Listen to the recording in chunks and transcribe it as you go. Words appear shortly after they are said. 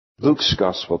Luke's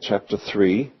Gospel, chapter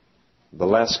 3. The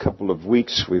last couple of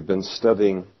weeks we've been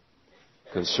studying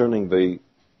concerning the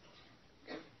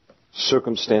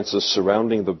circumstances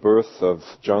surrounding the birth of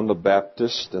John the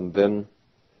Baptist and then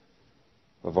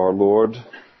of our Lord.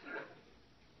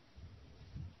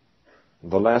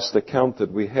 The last account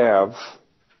that we have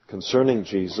concerning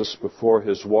Jesus before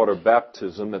his water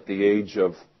baptism at the age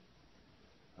of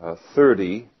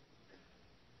 30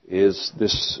 is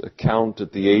this account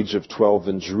at the age of 12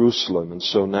 in Jerusalem. And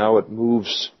so now it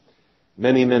moves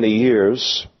many, many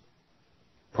years,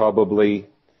 probably,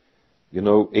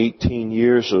 18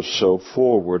 years or so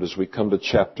forward as we come to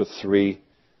chapter 3.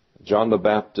 John the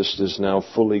Baptist is now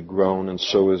fully grown, and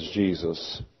so is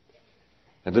Jesus.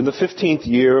 And in the 15th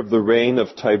year of the reign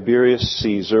of Tiberius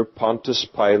Caesar, Pontius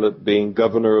Pilate being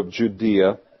governor of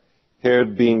Judea,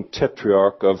 Herod being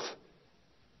tetrarch of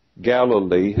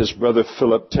Galilee, his brother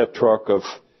Philip, tetrarch of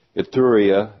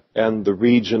Iturea, and the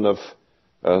region of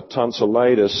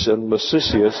Tonsillitis, and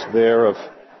Lysias there of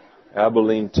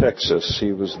Abilene, Texas.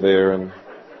 He was there. And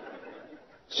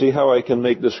see how I can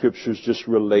make the Scriptures just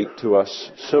relate to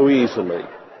us so easily.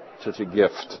 Such a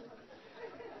gift.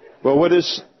 Well, what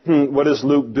is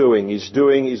Luke doing? He's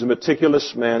a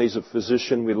meticulous man. He's a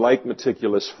physician. We like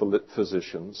meticulous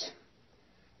physicians.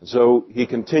 And so he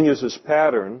continues his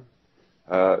pattern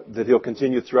that he'll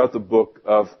continue throughout the book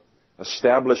of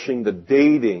establishing the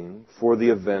dating for the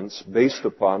events based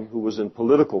upon who was in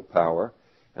political power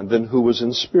and then who was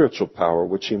in spiritual power,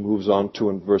 which he moves on to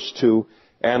in verse 2,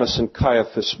 Annas and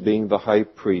Caiaphas being the high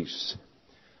priests.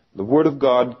 The word of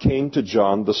God came to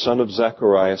John, the son of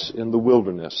Zacharias, in the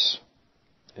wilderness.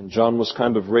 And John was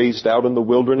kind of raised out in the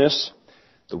wilderness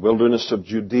of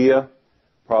Judea,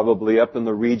 probably up in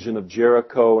the region of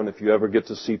Jericho. And if you ever get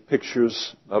to see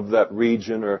pictures of that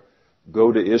region or go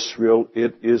to Israel,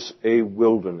 it is a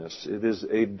wilderness. It is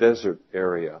a desert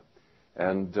area.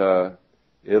 And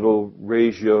it'll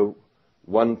raise you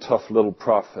one tough little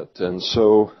prophet. And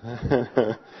so,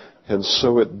 and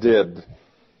so it did.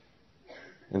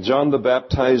 And John the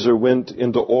Baptizer went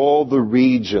into all the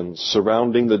regions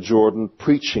surrounding the Jordan,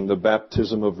 preaching the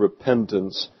baptism of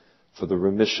repentance for the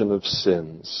remission of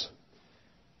sins.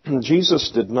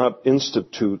 Jesus did not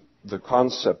institute the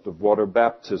concept of water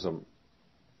baptism.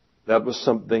 That was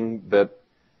something that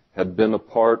had been a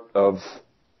part of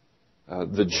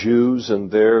the Jews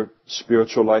and their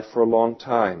spiritual life for a long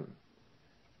time.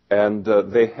 And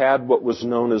they had what was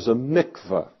known as a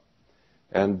mikveh.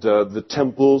 And the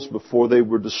temples, before they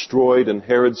were destroyed, in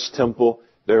Herod's temple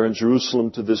there in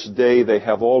Jerusalem to this day, they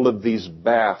have all of these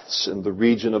baths in the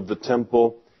region of the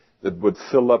temple that would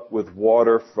fill up with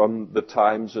water from the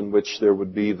times in which there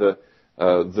would be the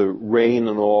rain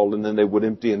and all, and then they would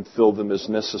empty and fill them as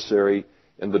necessary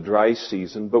in the dry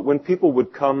season. But when people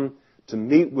would come to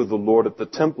meet with the Lord at the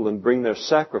temple and bring their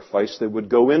sacrifice, they would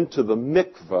go into the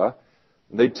mikveh,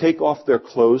 and they'd take off their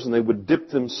clothes and they would dip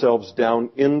themselves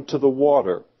down into the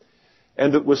water.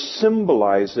 And it was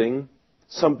symbolizing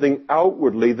something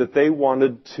outwardly that they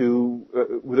wanted to,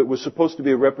 that was supposed to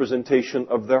be a representation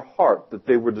of their heart, that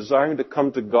they were desiring to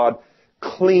come to God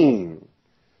clean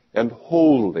and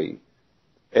holy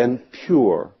and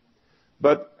pure.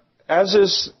 But as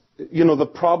is,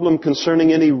 the problem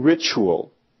concerning any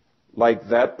ritual like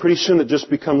that, pretty soon it just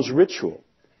becomes ritual.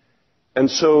 And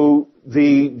so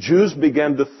the Jews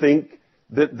began to think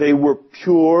that they were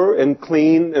pure and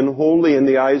clean and holy in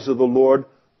the eyes of the Lord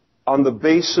on the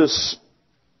basis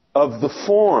of the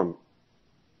form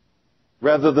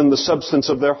rather than the substance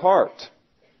of their heart.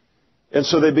 And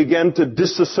so they began to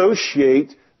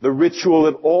disassociate the ritual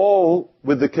at all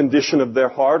with the condition of their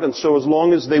heart. And so as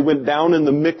long as they went down in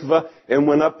the mikveh and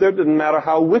went up there, it didn't matter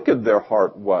how wicked their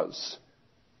heart was.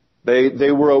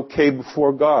 They were okay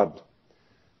before God.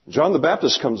 John the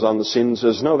Baptist comes on the scene and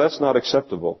says, no, that's not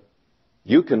acceptable.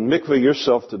 You can mikveh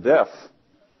yourself to death,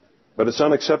 but it's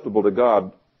unacceptable to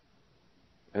God.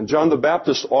 And John the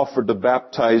Baptist offered to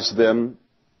baptize them,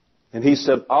 and he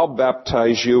said, I'll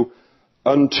baptize you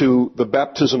unto the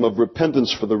baptism of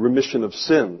repentance for the remission of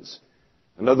sins.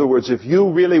 In other words, if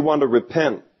you really want to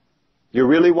repent, you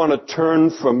really want to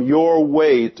turn from your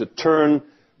way to turn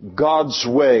God's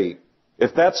way,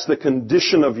 if that's the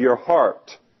condition of your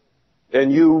heart,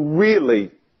 and you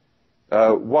really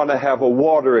want to have a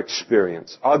water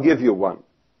experience, I'll give you one.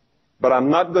 But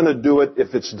I'm not going to do it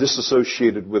if it's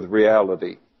disassociated with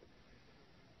reality.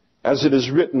 As it is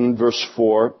written, verse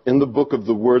 4, in the book of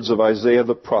the words of Isaiah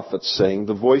the prophet, saying,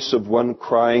 the voice of one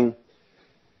crying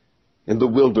in the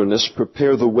wilderness,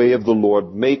 prepare the way of the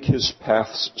Lord, make his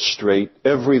paths straight.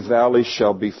 Every valley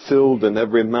shall be filled, and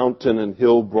every mountain and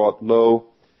hill brought low.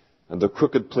 and the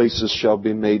crooked places shall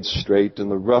be made straight,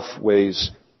 and the rough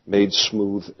ways made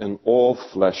smooth, and all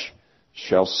flesh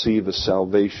shall see the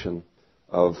salvation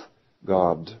of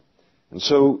God. And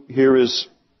so here is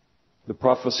the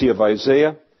prophecy of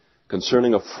Isaiah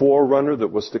concerning a forerunner that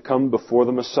was to come before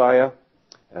the Messiah.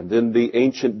 And in the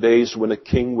ancient days when a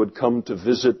king would come to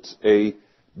visit a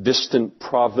distant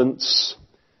province,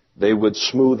 they would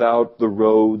smooth out the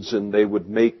roads and they would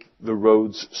make the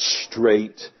roads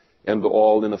straight, and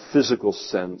all in a physical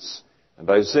sense. And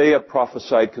Isaiah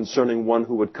prophesied concerning one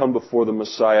who would come before the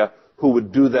Messiah who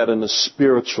would do that in a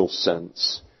spiritual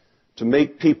sense, to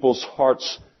make people's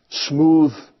hearts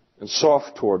smooth and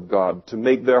soft toward God, to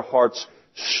make their hearts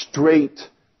straight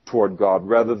toward God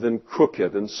rather than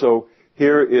crooked. And so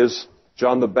here is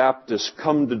John the Baptist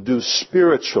come to do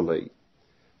spiritually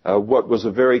what was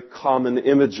a very common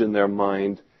image in their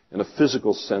mind in a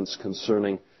physical sense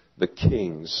concerning the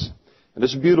kings. And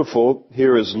it's beautiful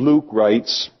here as Luke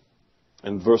writes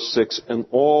in verse 6, and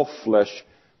all flesh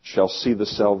shall see the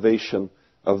salvation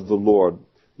of the Lord.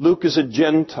 Luke is a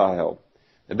Gentile,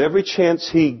 and every chance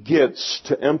he gets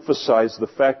to emphasize the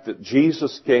fact that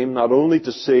Jesus came not only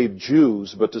to save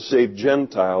Jews, but to save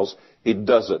Gentiles, he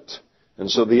does it.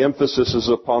 And so the emphasis is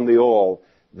upon the all,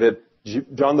 that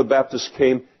John the Baptist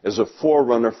came as a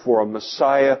forerunner for a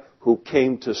Messiah who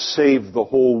came to save the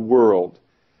whole world.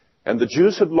 And the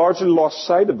Jews had largely lost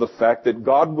sight of the fact that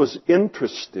God was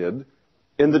interested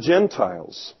in the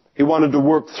Gentiles. He wanted to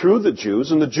work through the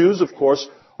Jews, and the Jews, of course,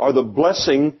 are the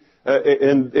blessing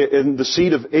in the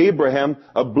seed of Abraham,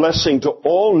 a blessing to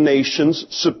all nations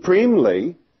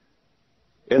supremely,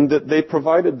 in that they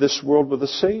provided this world with a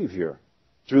Savior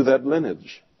through that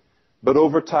lineage. But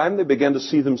over time, they began to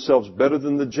see themselves better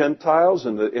than the Gentiles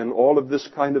and all of this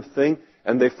kind of thing,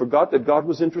 and they forgot that God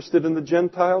was interested in the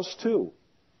Gentiles too.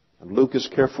 And Luke is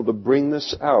careful to bring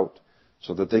this out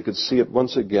so that they could see it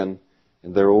once again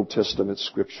in their Old Testament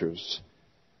scriptures.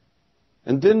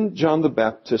 And then John the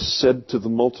Baptist said to the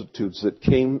multitudes that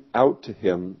came out to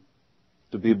him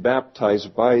to be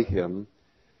baptized by him,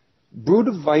 brood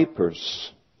of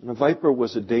vipers, and a viper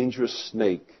was a dangerous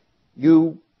snake,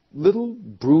 you little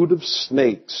brood of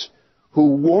snakes,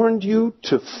 who warned you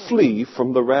to flee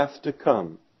from the wrath to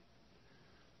come.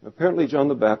 Apparently John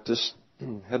the Baptist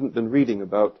hadn't been reading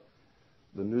about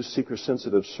the new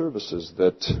seeker-sensitive services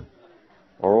that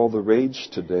are all the rage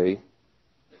today.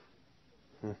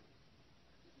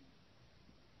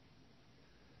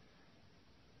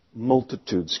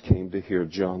 Multitudes came to hear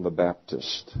John the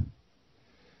Baptist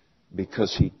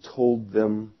because he told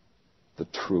them the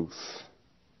truth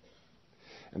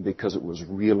and because it was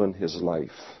real in his life.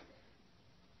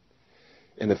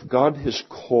 And if God has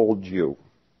called you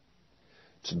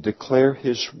to declare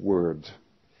His Word,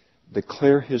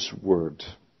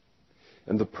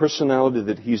 and the personality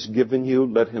that He's given you,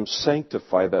 let Him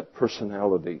sanctify that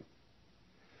personality.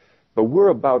 But we're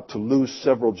about to lose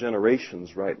several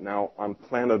generations right now on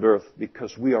planet Earth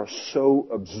because we are so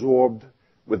absorbed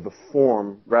with the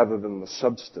form rather than the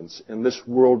substance. And this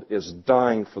world is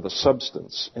dying for the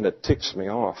substance, and it ticks me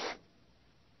off.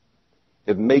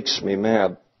 It makes me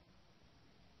mad.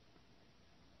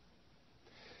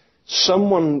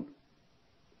 Someone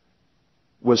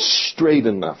was straight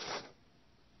enough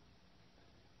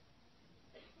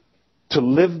to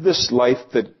live this life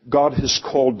that God has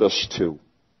called us to.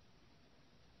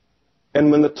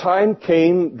 And when the time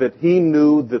came that he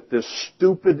knew that this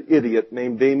stupid idiot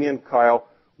named Damian Kyle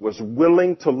was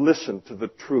willing to listen to the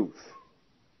truth,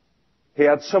 he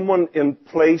had someone in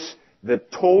place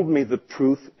that told me the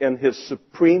truth, and his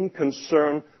supreme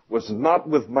concern was not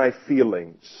with my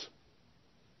feelings.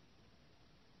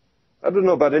 I don't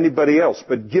know about anybody else,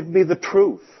 but give me the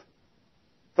truth.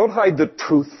 Don't hide the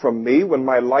truth from me when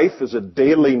my life is a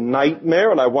daily nightmare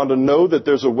and I want to know that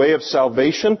there's a way of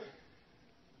salvation.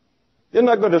 You're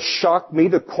not going to shock me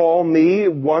to call me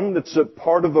one that's a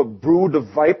part of a brood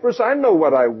of vipers. I know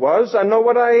what I was. I know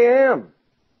what I am.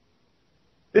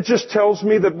 It just tells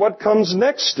me that what comes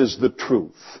next is the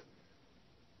truth.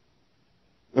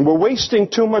 And we're wasting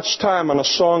too much time on a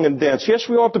song and dance. Yes,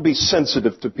 we ought to be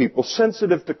sensitive to people,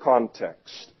 sensitive to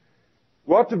context.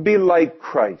 We ought to be like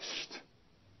Christ.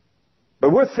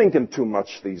 But we're thinking too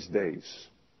much these days.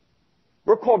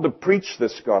 We're called to preach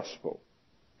this gospel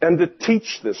and to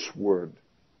teach this word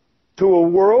to a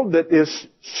world that is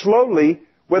slowly,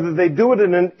 whether they do it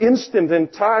in an instant in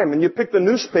time, and you pick the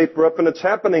newspaper up and it's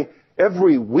happening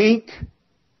every week,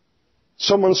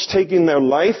 someone's taking their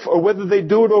life, or whether they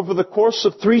do it over the course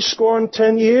of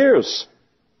 70 years.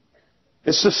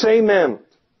 It's the same end.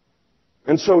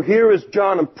 And so here is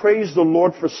John, and praise the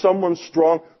Lord for someone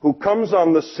strong who comes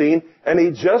on the scene, and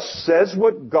he just says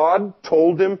what God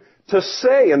told him to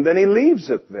say, and then he leaves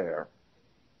it there.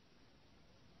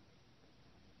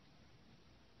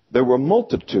 There were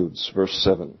multitudes, verse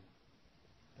 7,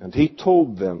 and he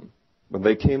told them, when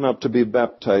they came out to be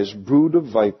baptized, brood of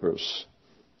vipers,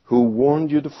 who warned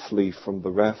you to flee from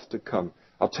the wrath to come.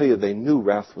 I'll tell you, they knew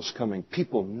wrath was coming.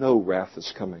 People know wrath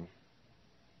is coming.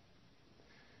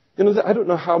 You know, I don't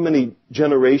know how many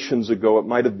generations ago it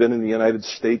might have been in the United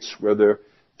States where there are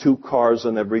 2 cars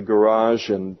in every garage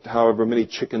and however many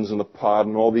chickens in a pod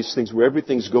and all these things where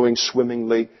everything's going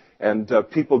swimmingly and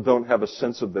people don't have a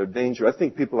sense of their danger. I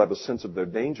think people have a sense of their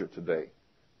danger today.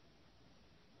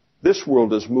 This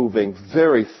world is moving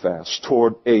very fast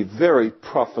toward a very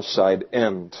prophesied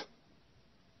end.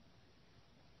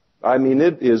 I mean,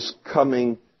 it is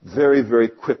coming very, very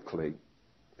quickly.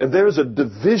 And there's a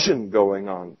division going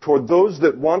on toward those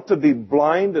that want to be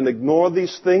blind and ignore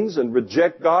these things and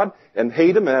reject God and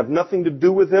hate Him and have nothing to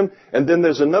do with Him. And then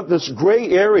there's this gray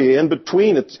area in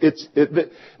between.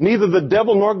 Neither the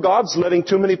devil nor God's letting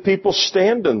too many people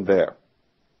stand in there.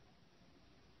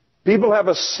 People have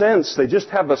a sense, they just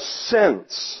have a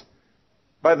sense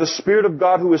by the Spirit of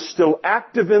God who is still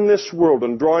active in this world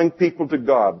and drawing people to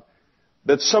God,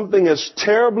 that something is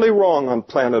terribly wrong on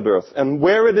planet Earth and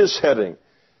where it is heading.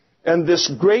 And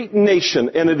this great nation,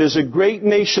 and it is a great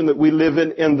nation that we live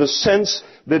in the sense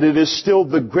that it is still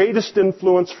the greatest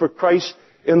influence for Christ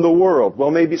in the world.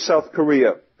 Well, maybe South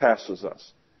Korea passes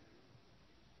us.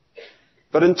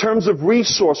 But in terms of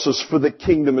resources for the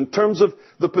kingdom, in terms of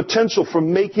the potential for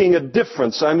making a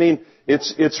difference, I mean,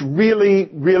 it's really,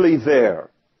 really there.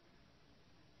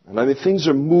 And I mean, things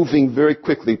are moving very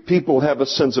quickly. People have a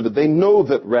sense of it. They know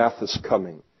that wrath is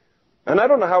coming. And I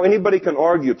don't know how anybody can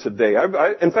argue today.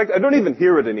 In fact, I don't even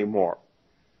hear it anymore.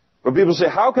 Where people say,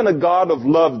 how can a God of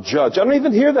love judge? I don't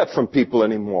even hear that from people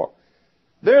anymore.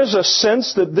 There's a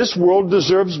sense that this world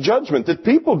deserves judgment, that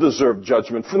people deserve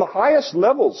judgment from the highest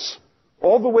levels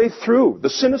all the way through.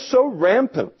 The sin is so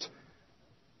rampant.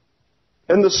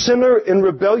 And the sinner in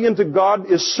rebellion to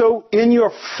God is so in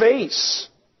your face.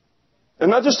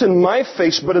 And not just in my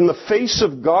face, but in the face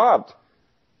of God.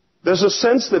 There's a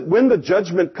sense that when the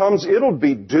judgment comes, it'll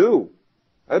be due.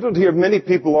 I don't hear many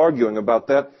people arguing about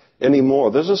that anymore.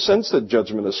 There's a sense that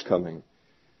judgment is coming.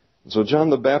 And so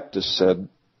John the Baptist said,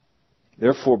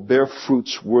 therefore bear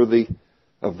fruits worthy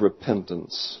of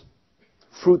repentance.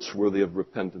 Fruits worthy of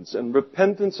repentance. And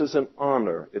repentance is an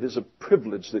honor. It is a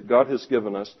privilege that God has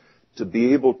given us to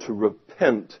be able to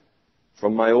repent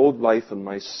from my old life and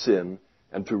my sin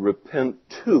and to repent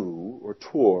to or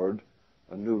toward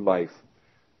a new life.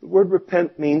 The word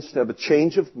repent means to have a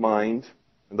change of mind,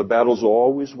 and the battle's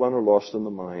always won or lost in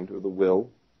the mind or the will.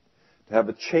 To have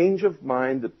a change of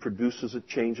mind that produces a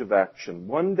change of action.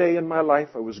 One day in my life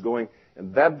I was going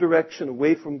in that direction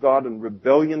away from God and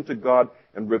rebellion to God,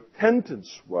 and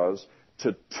repentance was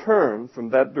to turn from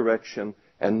that direction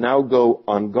and now go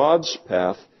on God's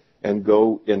path and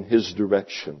go in His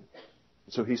direction.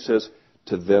 So he says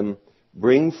to them,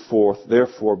 bring forth,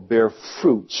 therefore bear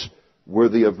fruits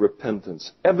worthy of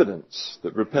repentance, evidence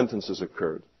that repentance has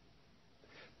occurred.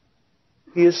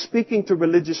 He is speaking to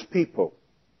religious people.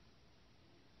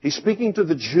 He's speaking to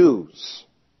the Jews.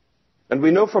 And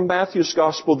we know from Matthew's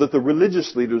gospel that the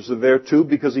religious leaders are there too,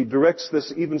 because he directs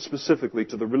this even specifically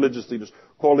to the religious leaders,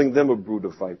 calling them a brood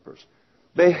of vipers.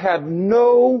 They had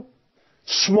no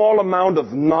small amount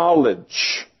of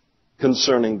knowledge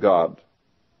concerning God.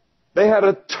 They had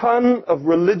a ton of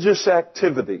religious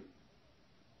activity.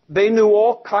 They knew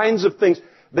all kinds of things.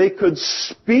 They could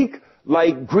speak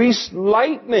like greased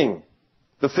lightning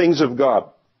the things of God.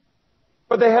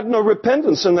 But they had no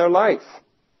repentance in their life.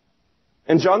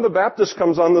 And John the Baptist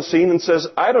comes on the scene and says,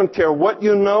 I don't care what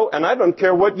you know and I don't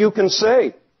care what you can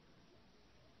say.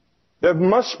 There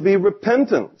must be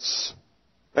repentance.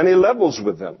 And he levels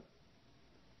with them.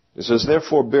 He says,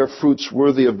 therefore bear fruits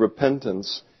worthy of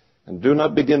repentance. And do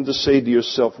not begin to say to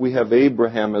yourself, we have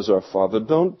Abraham as our father.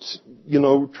 Don't,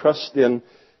 trust in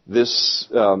this,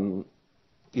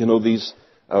 these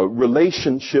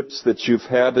relationships that you've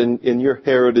had in your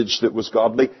heritage that was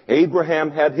godly.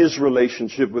 Abraham had his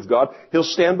relationship with God. He'll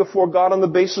stand before God on the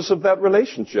basis of that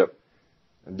relationship.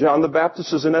 And John the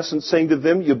Baptist is in essence saying to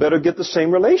them, you better get the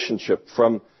same relationship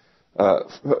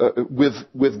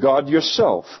with God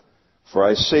yourself. For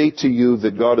I say to you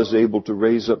that God is able to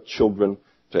raise up children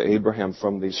to Abraham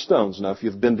from these stones. Now, if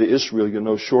you've been to Israel, you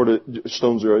know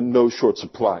stones are in no short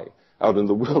supply out in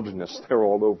the wilderness. They're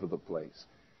all over the place.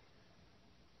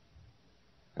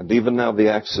 And even now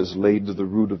the axe is laid to the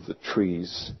root of the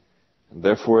trees, And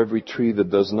therefore every tree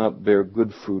that does not bear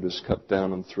good fruit is cut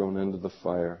down and thrown into the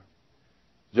fire.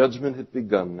 Judgment had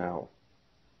begun now.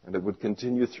 And it would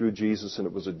continue through Jesus, and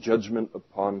it was a judgment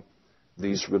upon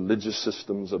these religious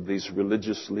systems of these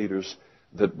religious leaders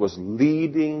that was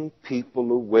leading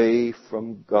people away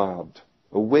from God,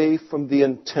 away from the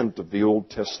intent of the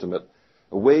Old Testament,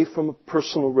 away from a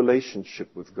personal relationship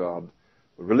with God.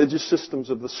 The religious systems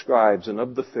of the scribes and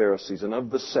of the Pharisees and of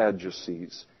the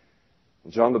Sadducees.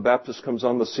 And John the Baptist comes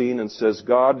on the scene and says,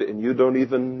 God, and you don't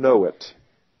even know it.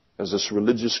 As this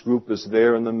religious group is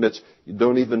there in the midst, you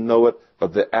don't even know it,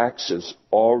 but the axe has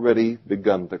already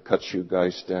begun to cut you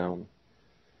guys down.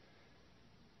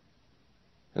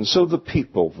 And so the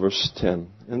people, verse 10,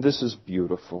 and this is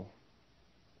beautiful.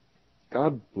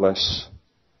 God bless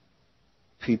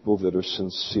people that are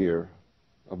sincere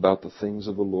about the things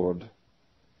of the Lord.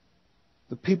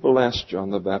 The people asked John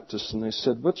the Baptist, and they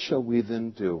said, what shall we then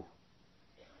do?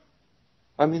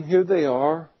 I mean, here they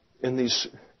are in these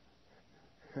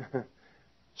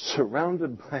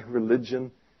surrounded by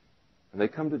religion, and they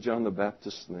come to John the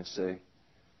Baptist and they say,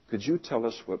 could you tell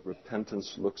us what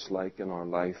repentance looks like in our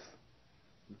life?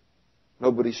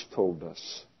 Nobody's told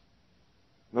us.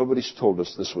 Nobody's told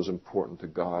us this was important to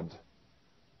God.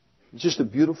 It's just a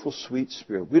beautiful, sweet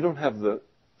spirit. We don't have the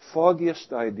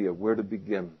foggiest idea where to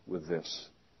begin with this.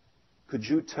 Could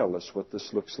you tell us what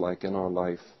this looks like in our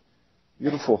life?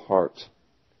 Beautiful heart.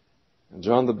 And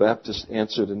John the Baptist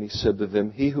answered, and he said to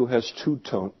them, he who has two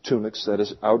tunics, that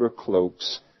is, outer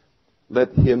cloaks,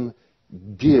 let him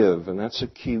give, and that's a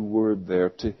key word there,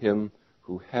 to him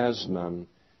who has none.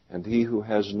 And he who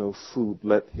has no food,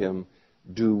 let him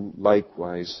do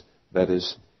likewise, that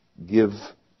is, give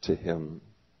to him.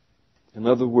 In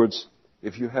other words,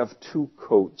 if you have two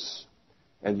coats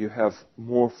and you have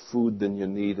more food than you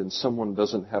need and someone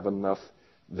doesn't have enough,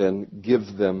 then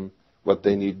give them what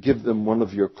they need. Give them one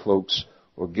of your cloaks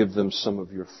or give them some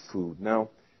of your food. Now,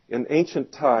 in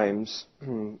ancient times,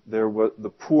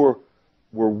 the poor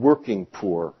were working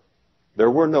poor.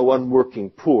 There were no unworking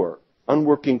poor.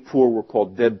 Unworking poor were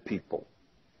called dead people.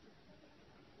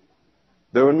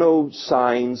 There were no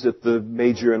signs at the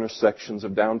major intersections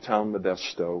of downtown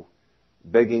Modesto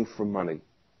begging for money.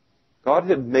 God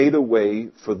had made a way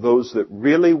for those that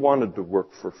really wanted to work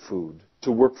for food,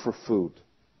 to work for food.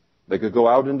 They could go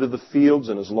out into the fields,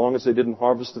 and as long as they didn't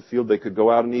harvest the field, they could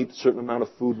go out and eat. A certain amount of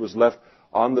food was left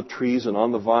on the trees and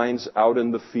on the vines out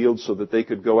in the fields so that they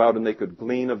could go out and they could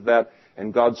glean of that.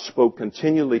 And God spoke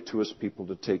continually to His people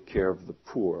to take care of the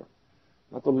poor.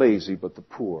 Not the lazy, but the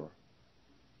poor.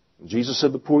 And Jesus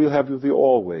said, the poor you'll have with you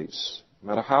always. No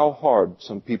matter how hard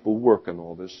some people work in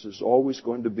all this, there's always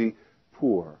going to be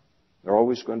poor. They're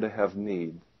always going to have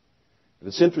need. And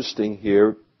it's interesting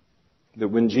here that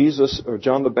when Jesus or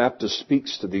John the Baptist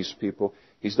speaks to these people,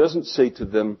 he doesn't say to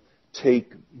them,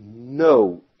 take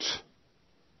note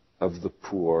of the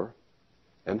poor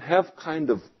and have kind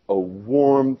of a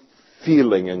warm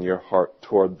feeling in your heart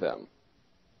toward them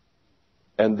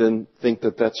and then think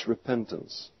that that's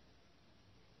repentance.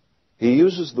 He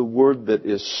uses the word that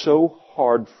is so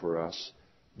hard for us,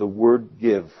 the word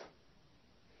give.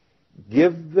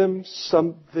 Give them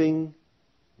something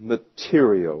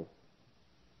material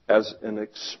as an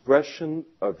expression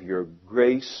of your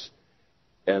grace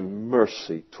and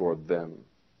mercy toward them.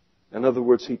 In other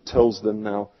words, he tells them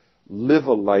now, live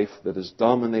a life that is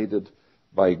dominated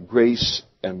by grace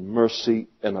and mercy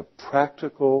in a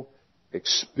practical,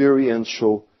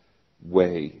 experiential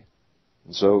way.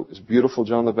 And so it's beautiful.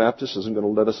 John the Baptist isn't going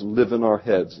to let us live in our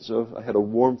heads. So I had a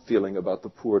warm feeling about the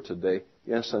poor today.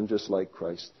 Yes, I'm just like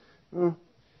Christ.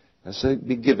 I say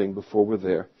be giving before we're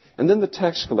there. And then the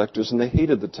tax collectors, and they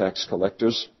hated the tax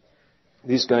collectors.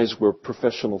 These guys were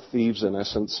professional thieves in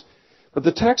essence. But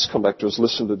the tax collectors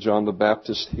listened to John the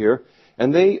Baptist here,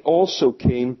 and they also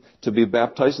came to be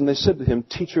baptized, and they said to him,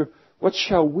 Teacher, what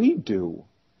shall we do?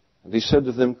 And he said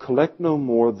to them, collect no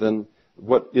more than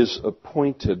what is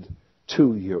appointed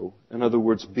to you. In other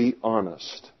words, be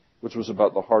honest, which was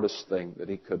about the hardest thing that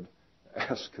he could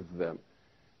ask of them.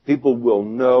 People will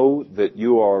know that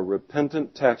you are a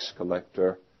repentant tax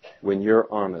collector when you're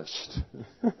honest.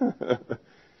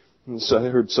 And so I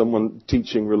heard someone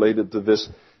teaching related to this,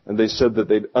 and they said that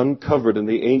they'd uncovered in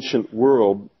the ancient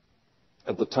world,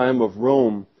 at the time of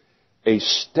Rome, a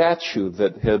statue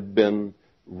that had been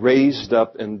raised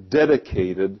up and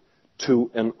dedicated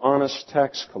to an honest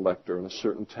tax collector in a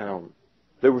certain town.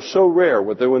 They were so rare,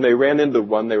 when they ran into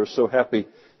one, they were so happy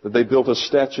that they built a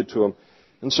statue to him.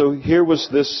 And so here was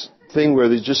this thing where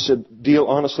they just said, deal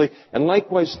honestly. And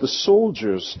likewise the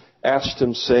soldiers asked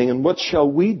him, saying, and what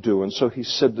shall we do? And so he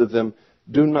said to them,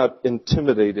 do not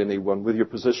intimidate anyone with your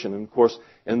position. And of course,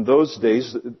 in those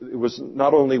days, it was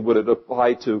not only would it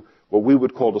apply to what we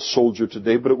would call a soldier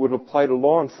today, but it would apply to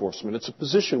law enforcement. It's a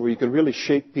position where you can really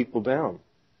shake people down.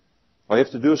 All you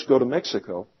have to do is go to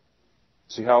Mexico.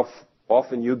 See how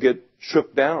often you get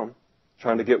shook down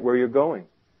trying to get where you're going.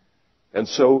 And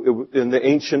so in the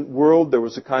ancient world, there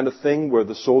was a kind of thing where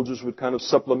the soldiers would kind of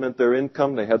supplement their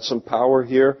income. They had some power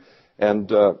here.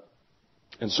 And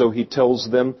so he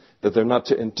tells them that they're not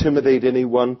to intimidate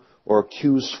anyone or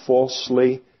accuse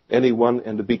falsely anyone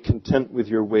and to be content with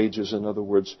your wages. In other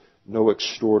words, no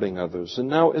extorting others. And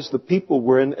now as the people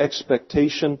were in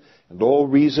expectation and all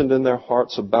reasoned in their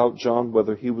hearts about John,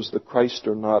 whether he was the Christ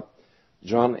or not,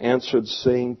 John answered,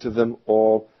 saying to them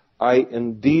all, I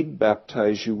indeed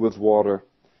baptize you with water,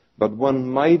 but one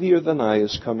mightier than I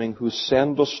is coming, whose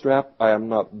sandal strap I am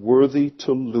not worthy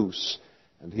to loose,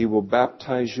 and he will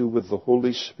baptize you with the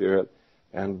Holy Spirit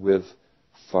and with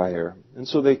fire. And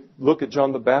so they look at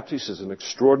John the Baptist as an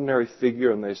extraordinary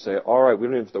figure, and they say, all right, we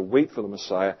don't even have to wait for the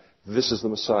Messiah. This is the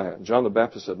Messiah. And John the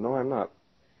Baptist said, no, I'm not.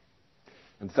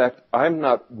 In fact, I'm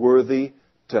not worthy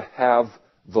to have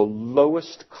the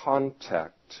lowest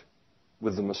contact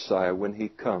with the Messiah when he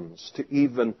comes, to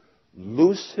even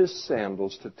loose his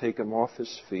sandals, to take him off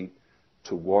his feet,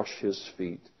 to wash his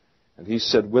feet. And he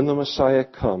said, when the Messiah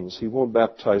comes, he won't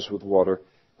baptize with water.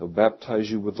 He'll baptize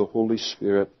you with the Holy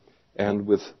Spirit and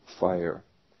with fire.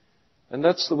 And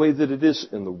that's the way that it is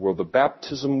in the world. The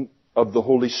baptism of the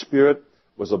Holy Spirit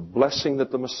was a blessing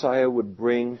that the Messiah would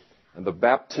bring, and the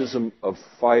baptism of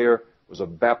fire was a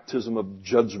baptism of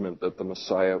judgment that the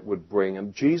Messiah would bring.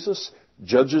 And Jesus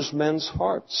judges men's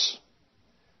hearts.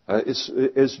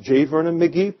 As J. Vernon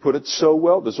McGee put it so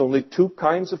well, there's only two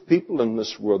kinds of people in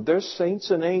this world. There's saints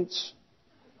and ain'ts.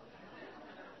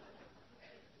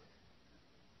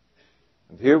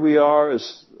 And here we are,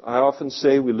 as I often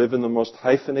say, we live in the most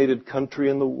hyphenated country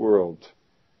in the world.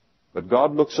 But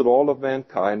God looks at all of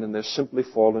mankind, and they simply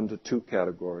fall into two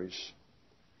categories.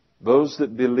 Those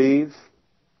that believe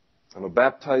and are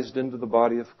baptized into the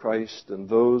body of Christ, and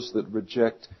those that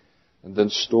reject and then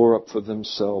store up for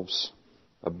themselves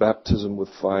a baptism with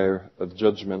fire, a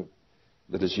judgment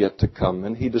that is yet to come.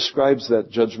 And he describes that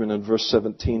judgment in verse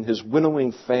 17. His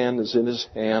winnowing fan is in his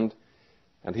hand,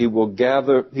 and he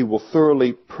will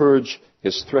thoroughly purge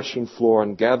his threshing floor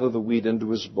and gather the wheat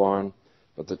into his barn,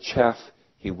 but the chaff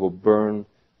he will burn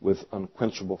with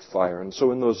unquenchable fire. And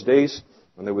so in those days,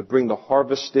 when they would bring the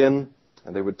harvest in,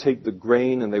 and they would take the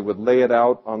grain and they would lay it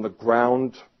out on the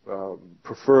ground,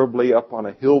 preferably up on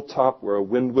a hilltop where a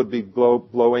wind would be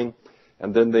blowing,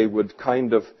 and then they would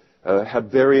kind of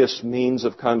had various means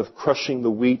of kind of crushing the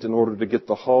wheat in order to get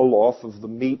the hull off of the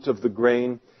meat of the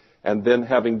grain. And then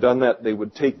having done that, they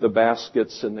would take the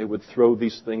baskets and they would throw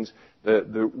these things,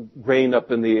 the grain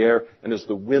up in the air, and as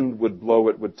the wind would blow,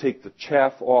 it would take the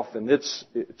chaff off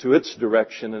to its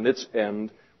direction and its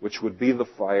end, which would be the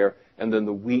fire, and then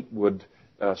the wheat would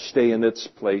stay in its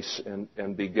place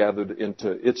and be gathered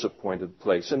into its appointed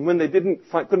place. And when they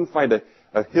couldn't find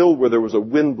a hill where there was a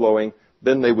wind blowing,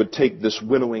 then they would take this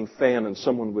winnowing fan, and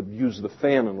someone would use the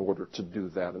fan in order to do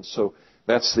that. And so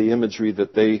that's the imagery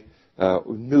that they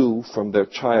knew from their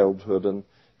childhood and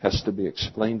has to be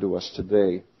explained to us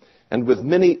today. And with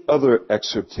many other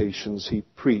exhortations, he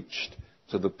preached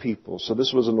to the people. So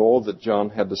this wasn't all that John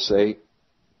had to say.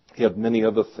 He had many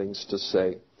other things to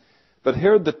say. But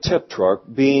Herod the Tetrarch,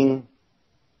 being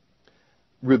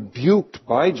rebuked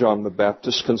by John the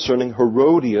Baptist concerning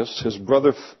Herodias, his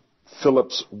brother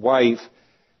Philip's wife,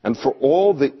 and for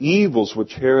all the evils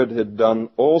which Herod had done,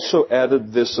 also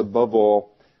added this above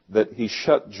all, that he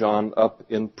shut John up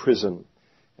in prison.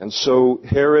 And so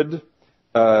Herod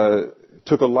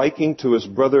took a liking to his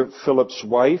brother Philip's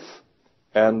wife,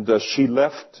 and she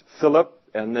left Philip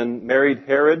and then married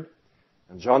Herod.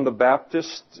 And John the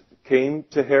Baptist came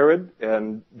to Herod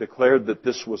and declared that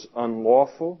this was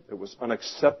unlawful, it was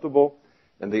unacceptable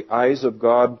in the eyes of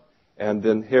God. And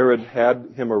then Herod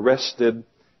had him arrested,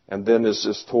 and then, as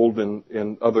is told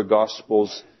in other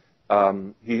Gospels,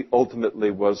 he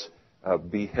ultimately was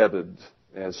beheaded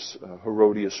as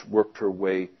Herodias worked her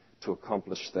way to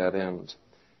accomplish that end.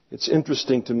 It's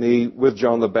interesting to me, with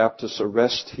John the Baptist's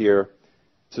arrest here,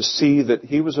 to see that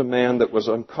he was a man that was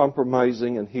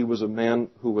uncompromising, and he was a man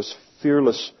who was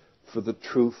fearless for the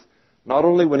truth, not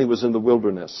only when he was in the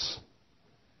wilderness,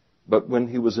 but when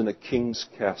he was in a king's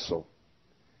castle.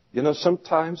 You know,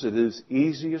 sometimes it is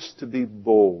easiest to be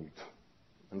bold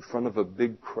in front of a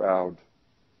big crowd,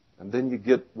 and then you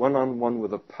get one-on-one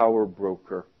with a power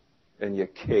broker, and you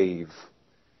cave.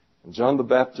 And John the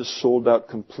Baptist sold out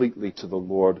completely to the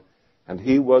Lord, And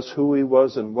he was who he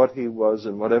was and what he was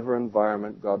in whatever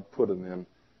environment God put him in.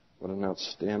 What an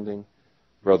outstanding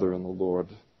brother in the Lord.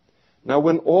 Now,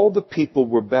 when all the people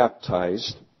were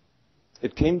baptized,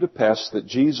 it came to pass that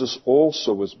Jesus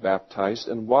also was baptized,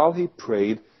 and while he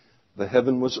prayed, the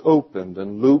heaven was opened.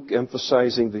 And Luke,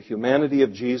 emphasizing the humanity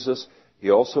of Jesus, he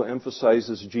also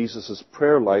emphasizes Jesus'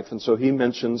 prayer life, and so he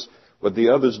mentions what the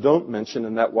others don't mention,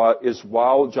 and that is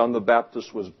while John the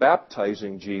Baptist was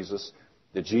baptizing Jesus,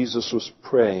 that Jesus was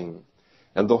praying.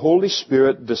 And the Holy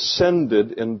Spirit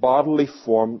descended in bodily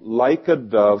form like a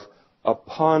dove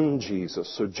upon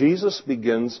Jesus. So Jesus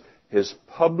begins his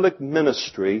public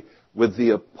ministry with the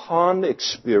upon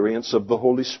experience of the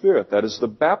Holy Spirit. That is the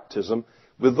baptism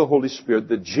with the Holy Spirit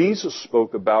that Jesus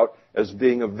spoke about as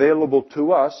being available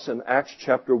to us in Acts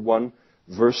chapter 1,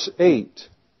 verse 8.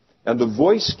 And a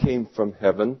voice came from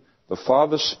heaven, the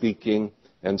Father speaking,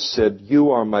 and said,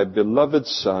 "You are my beloved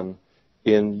Son,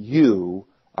 in you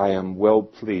I am well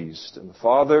pleased." And the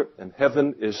Father in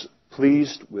heaven is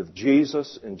pleased with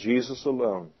Jesus and Jesus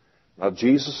alone. Not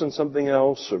Jesus and something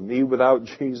else, or me without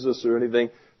Jesus or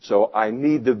anything. So I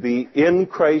need to be in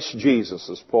Christ Jesus,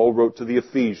 as Paul wrote to the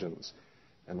Ephesians,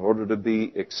 in order to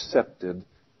be accepted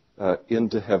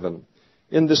into heaven.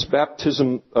 In this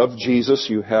baptism of Jesus,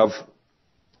 you have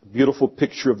a beautiful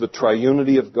picture of the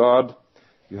triunity of God.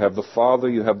 You have the Father,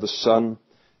 you have the Son,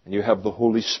 and you have the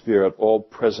Holy Spirit, all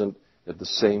present at the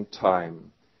same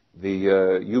time.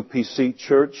 The UPC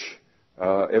Church,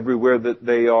 everywhere that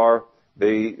they are,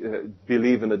 they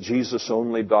believe in a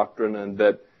Jesus-only doctrine, and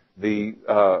that the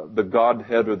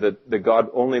Godhead, or that the God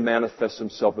only manifests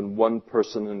himself in one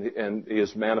person, and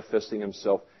is manifesting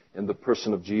himself in the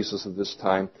person of Jesus at this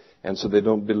time. And so they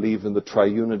don't believe in the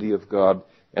triunity of God,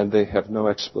 and they have no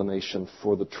explanation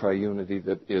for the triunity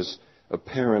that is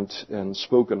apparent and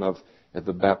spoken of at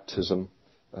the baptism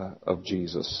of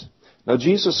Jesus. Now,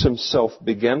 Jesus himself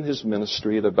began his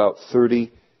ministry at about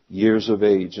 30 years of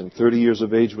age. And 30 years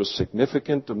of age was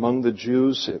significant among the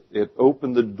Jews. It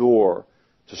opened the door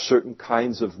to certain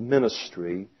kinds of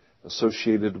ministry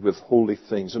associated with holy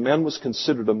things. A man was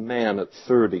considered a man at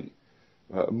 30,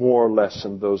 more or less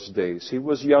in those days. He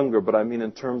was younger, but I mean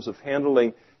in terms of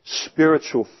handling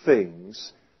spiritual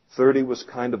things, 30 was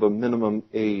kind of a minimum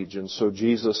age. And so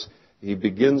Jesus, he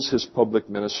begins his public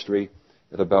ministry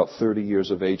at about 30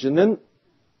 years of age. And then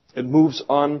it moves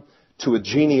on to a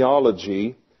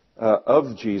genealogy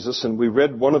of Jesus. And we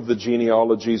read one of the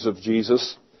genealogies of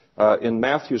Jesus in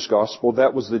Matthew's Gospel.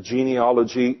 That was the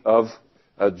genealogy of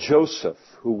Joseph,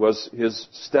 who was his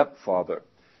stepfather.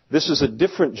 This is a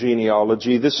different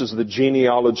genealogy. This is the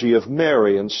genealogy of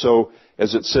Mary. And so,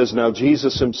 as it says, now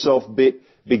Jesus himself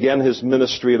began his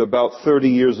ministry at about 30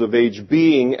 years of age,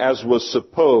 being, as was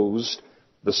supposed,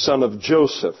 the son of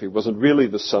Joseph. He wasn't really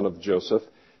the son of Joseph.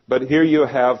 But here you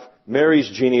have Mary's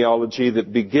genealogy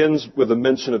that begins with a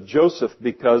mention of Joseph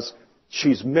because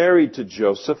she's married to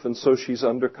Joseph, and so she's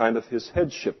under kind of his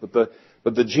headship.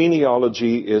 But the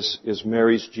genealogy is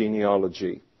Mary's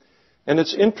genealogy. And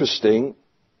it's interesting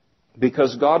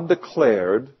because God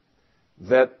declared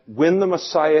that when the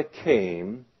Messiah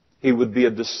came, he would be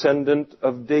a descendant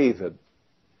of David,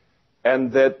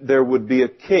 and that there would be a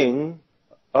king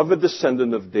of a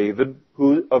descendant of David,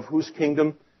 of whose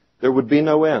kingdom there would be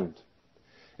no end.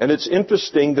 And it's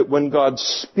interesting that when God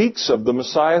speaks of the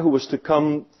Messiah who was to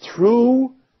come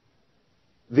through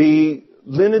the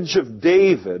lineage of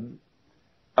David,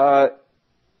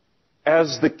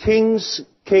 as the kings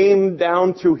came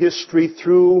down through history,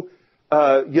 through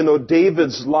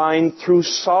David's line, through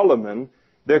Solomon,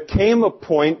 there came a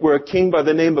point where a king by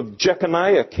the name of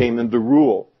Jeconiah came into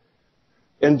rule.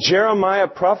 And Jeremiah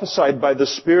prophesied by the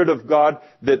Spirit of God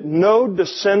that no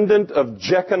descendant of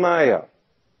Jeconiah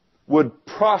would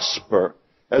prosper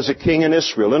as a king in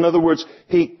Israel. In other words,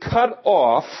 he cut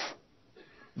off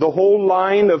the whole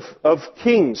line of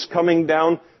kings coming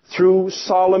down through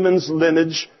Solomon's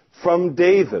lineage from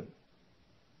David.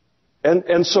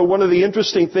 And so one of the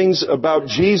interesting things about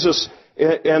Jesus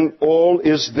and all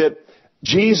is that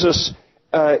Jesus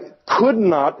could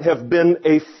not have been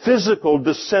a physical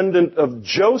descendant of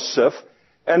Joseph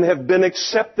and have been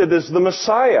accepted as the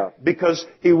Messiah, because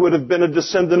he would have been a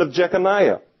descendant of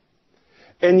Jeconiah.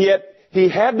 And yet he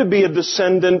had to be a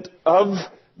descendant of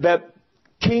that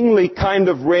kingly kind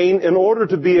of reign in order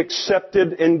to be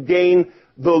accepted and gain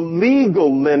the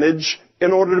legal lineage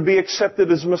in order to be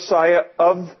accepted as Messiah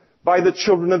by the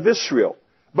children of Israel.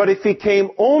 But if he came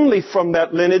only from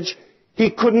that lineage, he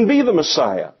couldn't be the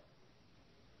Messiah.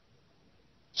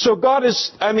 So God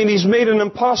he's made an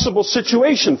impossible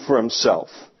situation for himself.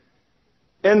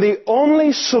 And the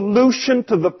only solution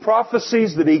to the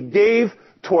prophecies that he gave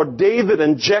toward David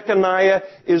and Jeconiah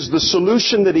is the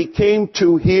solution that he came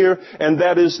to here, and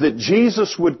that is that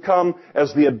Jesus would come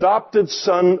as the adopted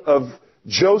son of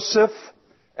Joseph,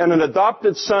 and an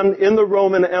adopted son in the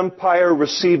Roman Empire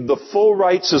received the full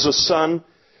rights as a son,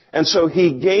 and so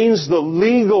he gains the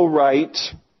legal right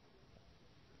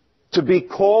to be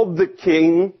called the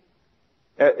king,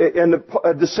 and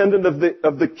a descendant of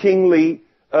the kingly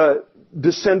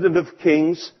descendant of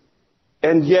kings,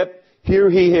 and yet here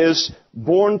he is,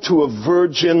 born to a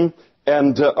virgin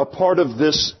and a part of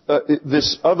this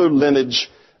other lineage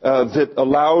that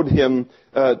allowed him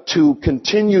to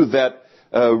continue that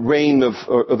reign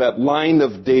or that line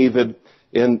of David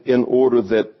in order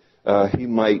that he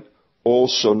might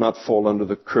also not fall under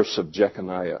the curse of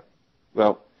Jeconiah.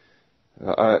 Well,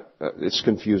 it's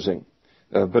confusing,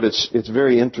 but it's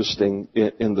very interesting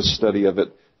in the study of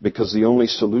it, because the only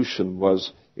solution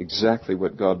was exactly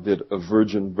what God did, a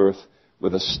virgin birth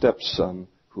with a stepson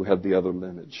who had the other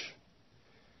lineage.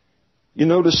 You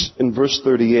notice in verse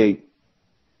 38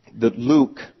 that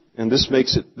Luke, and this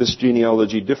makes this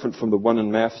genealogy different from the one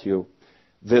in Matthew,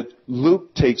 that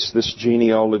Luke takes this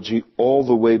genealogy all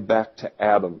the way back to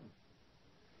Adam.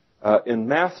 In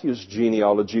Matthew's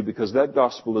genealogy, because that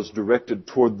gospel is directed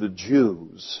toward the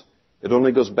Jews, it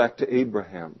only goes back to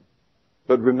Abraham.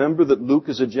 But remember that Luke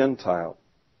is a Gentile.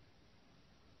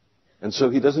 And so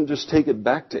he doesn't just take it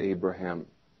back to Abraham.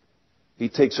 He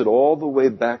takes it all the way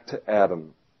back to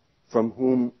Adam, from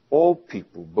whom all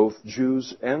people, both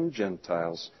Jews and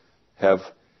Gentiles, have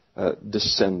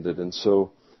descended. And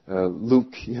so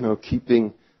Luke,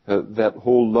 keeping that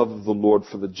whole love of the Lord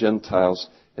for the Gentiles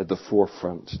at the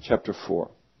forefront. Chapter 4.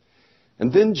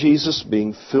 And then Jesus,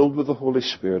 being filled with the Holy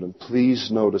Spirit, and please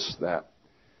notice that,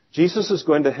 Jesus is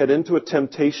going to head into a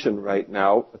temptation right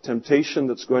now, a temptation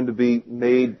that's going to be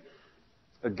made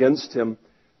against him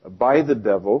by the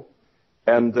devil.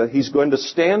 And he's going to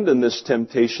stand in this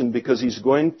temptation because he's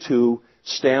going to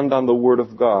stand on the Word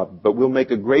of God. But we'll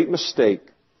make a great mistake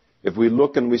if we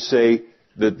look and we say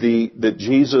that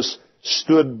Jesus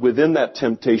stood within that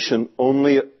temptation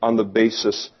only on the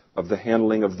basis of the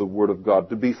handling of the Word of God.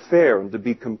 To be fair and to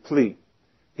be complete,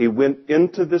 he went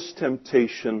into this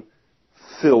temptation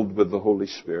filled with the Holy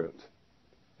Spirit.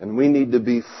 And we need to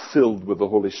be filled with the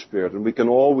Holy Spirit. And we can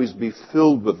always be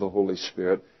filled with the Holy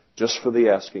Spirit just for the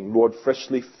asking. Lord,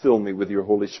 freshly fill me with your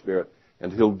Holy Spirit.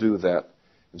 And he'll do that.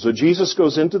 And so Jesus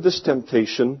goes into this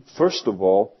temptation, first of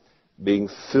all, being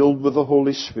filled with the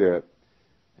Holy Spirit.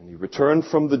 And he returned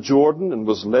from the Jordan and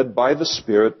was led by the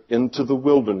Spirit into the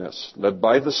wilderness. Led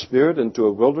by the Spirit into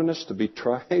a wilderness to be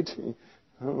tried?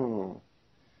 Oh,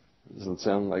 doesn't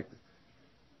sound like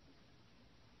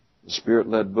the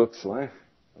Spirit-led books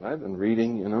I've been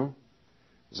reading,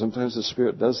 Sometimes the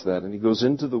Spirit does that. And he goes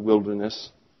into the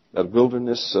wilderness, that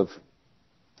wilderness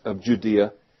of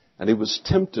Judea, and he was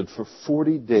tempted for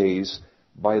 40 days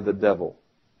by the devil.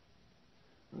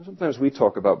 Sometimes we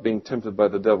talk about being tempted by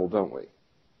the devil, don't we?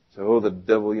 So, the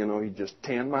devil, he just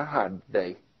tanned my hide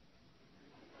today.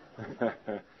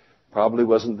 Probably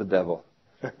wasn't the devil.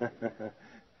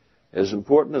 As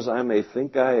important as I may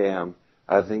think I am,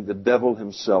 I think the devil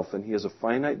himself, and he is a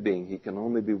finite being, he can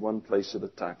only be one place at a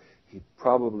time. He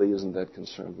probably isn't that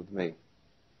concerned with me.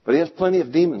 But he has plenty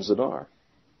of demons that are.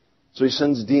 So he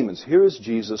sends demons. Here is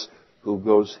Jesus who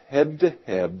goes head to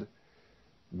head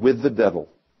with the devil.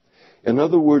 In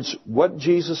other words, what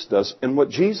Jesus does, and what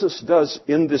Jesus does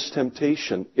in this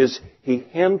temptation, is he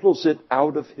handles it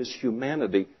out of his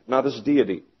humanity, not his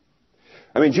deity.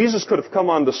 I mean, Jesus could have come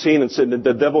on the scene and said,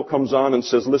 the devil comes on and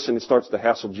says, listen, he starts to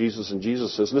hassle Jesus, and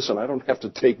Jesus says, listen, I don't have to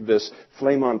take this.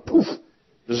 Flame on, poof,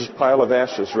 there's this pile of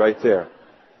ashes right there.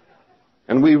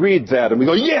 And we read that, and we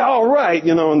go, yeah, all right,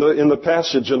 in the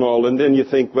passage and all, and then you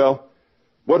think, well,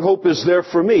 what hope is there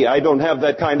for me? I don't have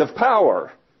that kind of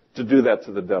power to do that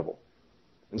to the devil.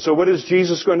 And so what is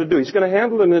Jesus going to do? He's going to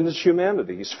handle it in his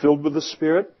humanity. He's filled with the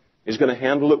Spirit. He's going to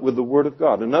handle it with the Word of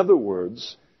God. In other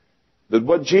words, that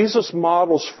what Jesus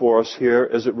models for us here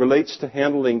as it relates to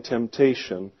handling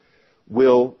temptation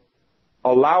will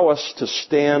allow us to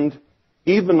stand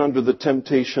even under the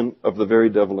temptation of the very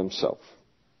devil himself,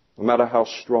 no matter how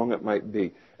strong it might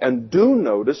be. And do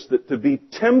notice that to be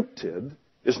tempted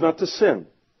is not to sin.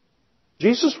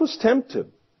 Jesus was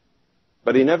tempted,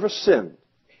 but he never sinned.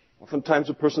 Oftentimes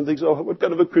a person thinks, oh, what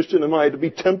kind of a Christian am I to be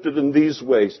tempted in these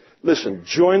ways? Listen,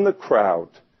 join the crowd.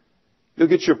 You'll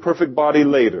get your perfect body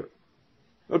later.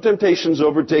 No temptation's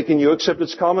overtaken you except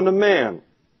it's common to man.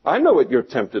 I know what you're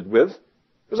tempted with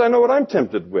because I know what I'm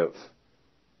tempted with.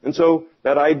 And so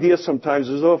that idea sometimes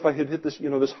is, oh, if I had hit this,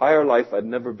 this higher life, I'd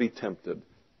never be tempted.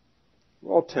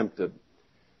 We're all tempted.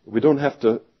 We don't have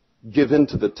to give in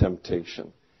to the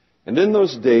temptation. And in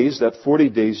those days, that 40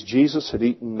 days, Jesus had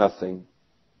eaten nothing.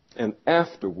 And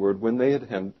afterward, when they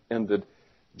had ended,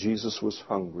 Jesus was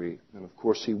hungry. And of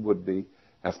course he would be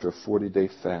after a 40-day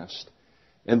fast.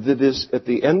 And it is at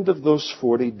the end of those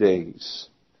 40 days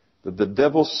that the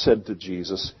devil said to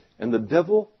Jesus, and the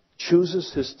devil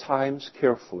chooses his times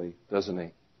carefully, doesn't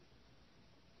he?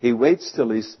 He waits till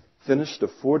he's finished a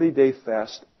 40-day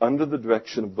fast under the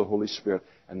direction of the Holy Spirit,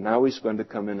 and now he's going to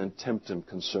come in and tempt him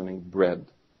concerning bread.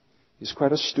 He's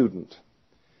quite a student.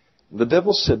 The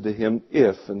devil said to him,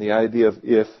 if, and the idea of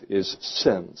if is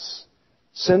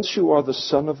since you are the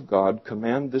Son of God,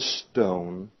 command this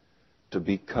stone to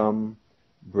become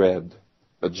bread.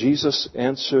 But Jesus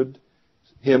answered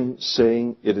him,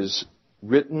 saying, it is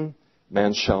written,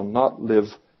 man shall not live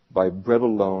by bread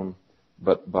alone,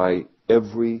 but by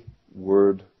every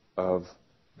word of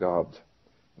God.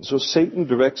 And so Satan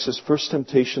directs his first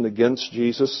temptation against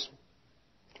Jesus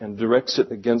and directs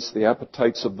it against the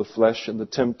appetites of the flesh. And the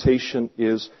temptation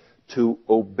is to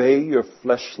obey your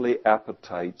fleshly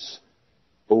appetites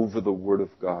over the Word of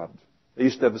God. They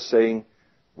used to have a saying,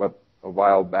 a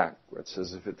while back, where it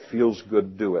says, if it feels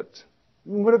good, do it.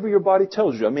 Whatever your body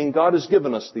tells you. I mean, God has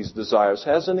given us these desires,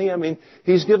 hasn't He? I mean,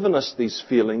 He's given us these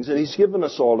feelings, and He's given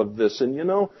us all of this. And,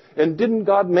 and didn't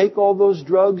God make all those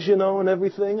drugs, and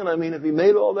everything? And I mean, if He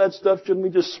made all that stuff, shouldn't we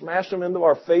just smash them into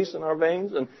our face and our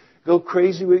veins and go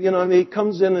crazy with, I mean, He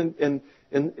comes in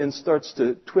and starts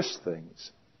to twist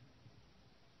things.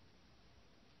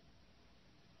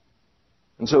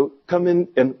 And so come in,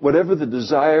 and whatever the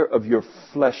desire of your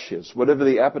flesh is, whatever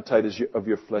the appetite of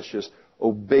your flesh is,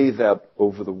 obey that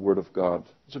over the Word of God.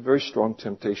 It's a very strong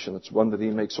temptation. It's one that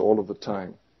he makes all of the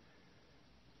time.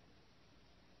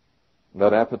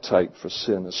 That appetite for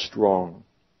sin is strong.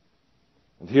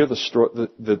 And here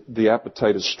the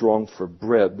appetite is strong for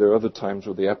bread. There are other times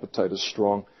where the appetite is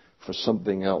strong for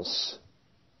something else.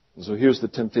 And so here's the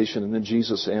temptation, and then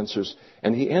Jesus answers.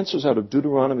 And he answers out of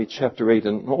Deuteronomy chapter 8.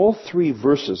 And all three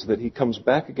verses that he comes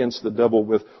back against the devil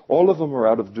with, all of them are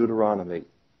out of Deuteronomy.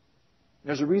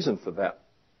 There's a reason for that.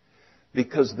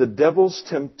 Because the devil's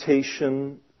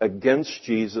temptation against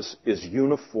Jesus is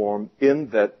uniform in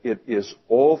that it is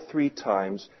all three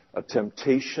times a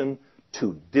temptation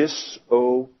to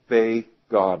disobey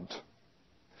God.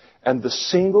 And the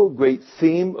single great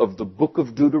theme of the book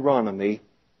of Deuteronomy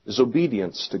is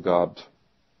obedience to God.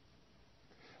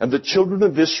 And the children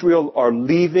of Israel are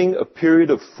leaving a period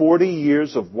of 40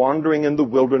 years of wandering in the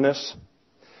wilderness.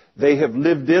 They have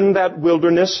lived in that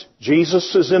wilderness.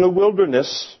 Jesus is in a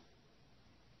wilderness.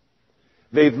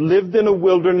 They've lived in a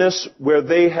wilderness where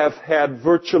they have had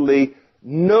virtually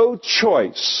no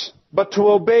choice but to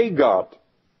obey God.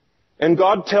 And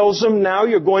God tells them, now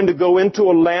you're going to go into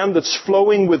a land that's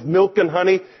flowing with milk and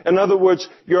honey. In other words,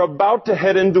 you're about to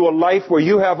head into a life where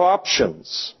you have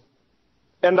options.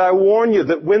 And I warn you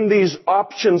that when these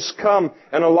options come,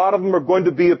 and a lot of them are going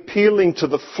to be appealing to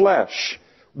the flesh,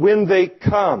 when they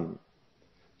come,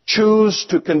 choose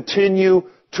to continue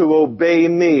to obey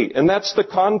me. And that's the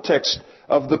context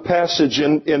of the passage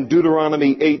in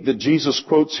Deuteronomy 8 that Jesus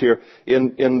quotes here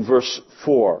in verse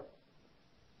 4.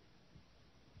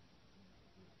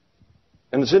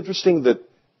 And it's interesting that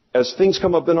as things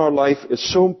come up in our life,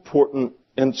 it's so important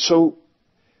and so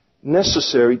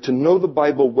necessary to know the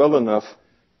Bible well enough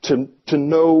to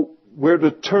know where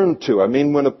to turn to. I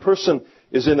mean, when a person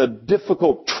is in a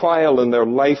difficult trial in their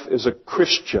life as a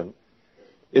Christian,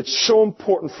 it's so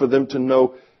important for them to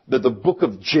know that the book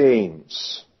of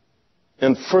James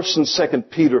and 1st and 2nd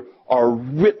Peter are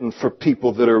written for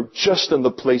people that are just in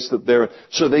the place that they're in,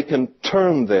 so they can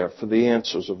turn there for the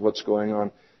answers of what's going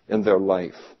on in their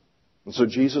life. And so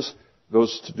Jesus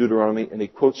goes to Deuteronomy and he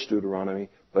quotes Deuteronomy,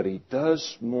 but he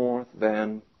does more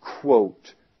than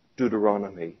quote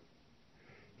Deuteronomy.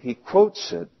 He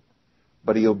quotes it,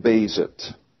 but he obeys it.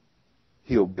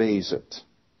 He obeys it.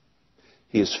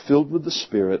 He is filled with the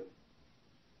Spirit.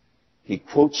 He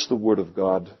quotes the Word of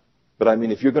God. But I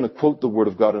mean, if you're going to quote the Word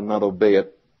of God and not obey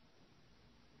it,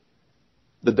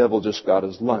 the devil just got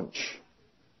his lunch.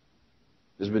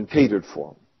 It's been catered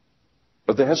for him.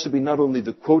 But there has to be not only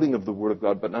the quoting of the Word of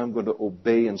God, but now I'm going to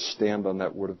obey and stand on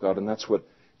that Word of God. And that's what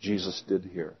Jesus did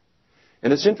here.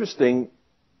 And it's interesting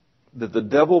that the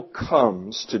devil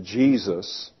comes to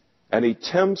Jesus and he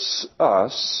tempts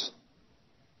us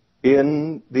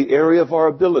in the area of our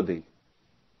ability.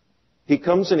 He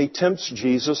comes and he tempts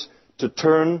Jesus to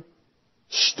turn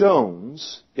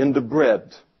stones into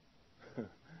bread.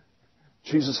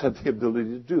 Jesus had the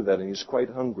ability to do that, and he's quite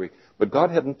hungry. But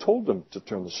God hadn't told him to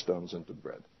turn the stones into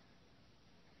bread.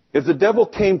 If the devil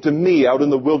came to me out in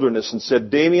the wilderness and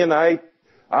said, Damian, I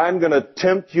I'm going to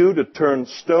tempt you to turn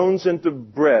stones into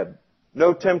bread.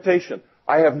 No temptation.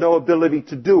 I have no ability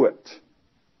to do it.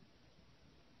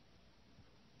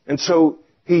 And so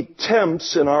he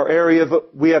tempts in our area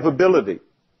we have ability.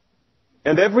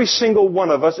 And every single one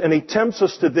of us, and he tempts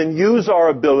us to then use our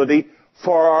ability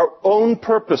for our own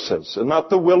purposes and not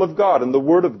the will of God and the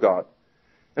Word of God.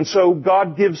 And so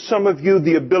God gives some of you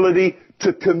the ability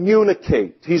to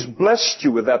communicate. He's blessed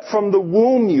you with that. From the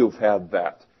womb you've had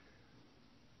that.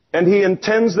 And he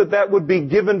intends that that would be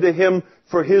given to him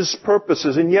for his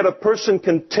purposes. And yet a person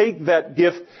can take that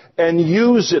gift and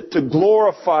use it to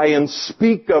glorify and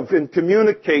speak of and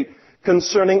communicate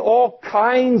concerning all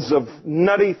kinds of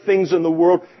nutty things in the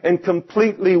world and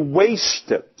completely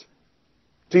waste it.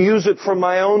 To use it for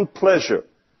my own pleasure.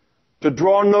 To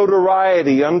draw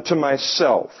notoriety unto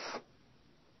myself.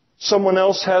 Someone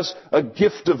else has a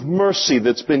gift of mercy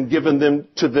that's been given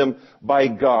to them by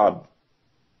God.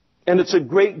 And it's a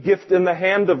great gift in the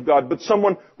hand of God. But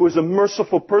someone who is a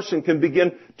merciful person can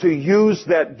begin to use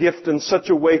that gift in such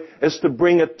a way as to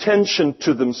bring attention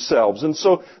to themselves. And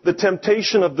so the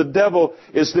temptation of the devil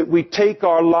is that we take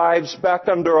our lives back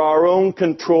under our own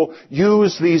control,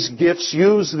 use these gifts,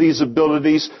 use these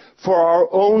abilities for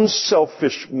our own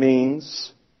selfish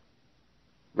means,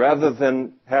 rather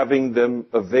than having them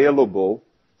available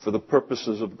for the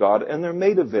purposes of God. And they're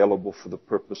made available for the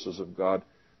purposes of God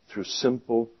through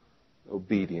simple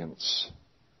obedience.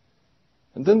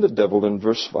 And then the devil in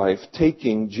verse 5,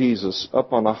 taking Jesus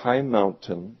up on a high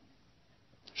mountain,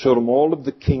 showed him all of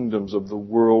the kingdoms of the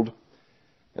world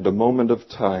in a moment of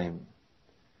time.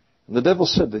 And the devil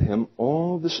said to him,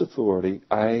 all this authority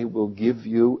I will give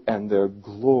you and their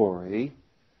glory,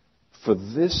 for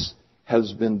this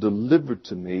has been delivered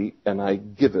to me, and I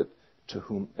give it to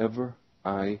whomever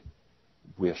I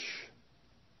wish.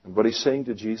 And what he's saying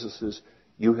to Jesus is,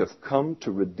 you have come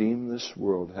to redeem this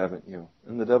world, haven't you?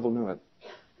 And the devil knew it.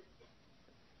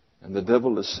 And the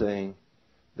devil is saying,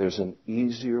 there's an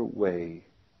easier way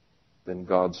than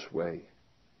God's way.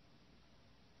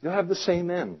 You'll have the same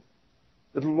end.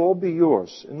 It'll all be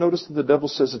yours. And notice that the devil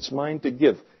says it's mine to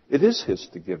give. It is his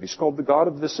to give. He's called the God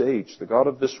of this age, the God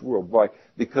of this world. Why?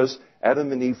 Because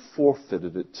Adam and Eve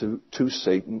forfeited it to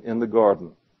Satan in the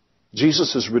garden.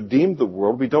 Jesus has redeemed the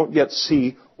world. We don't yet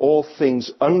see all things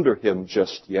under him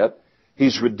just yet.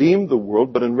 He's redeemed the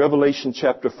world, but in Revelation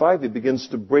chapter 5, he begins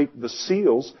to break the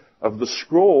seals of the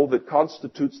scroll that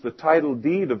constitutes the title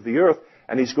deed of the earth,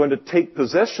 and he's going to take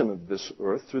possession of this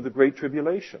earth through the Great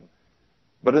Tribulation.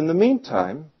 But in the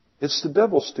meantime, it's the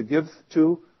devil's to give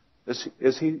to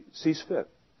as he sees fit.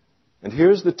 And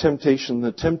here's the temptation.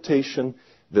 The temptation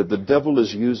that the devil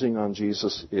is using on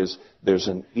Jesus is there's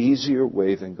an easier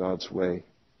way than God's way.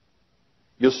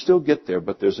 You'll still get there,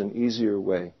 but there's an easier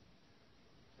way.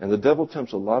 And the devil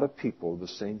tempts a lot of people with the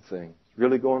same thing. It's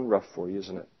really going rough for you,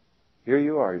 isn't it? Here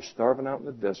you are. You're starving out in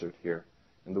the desert here,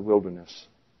 in the wilderness.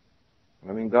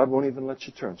 I mean, God won't even let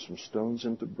you turn some stones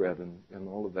into bread and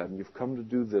all of that. And you've come to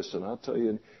do this, and I'll tell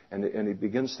you, and he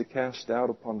begins to cast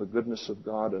doubt upon the goodness of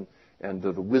God and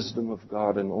the wisdom of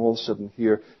God, and all of a sudden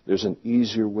here, there's an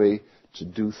easier way to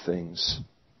do things.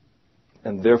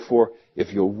 And therefore,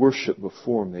 if you'll worship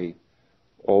before me,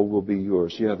 all will be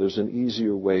yours. Yeah, there's an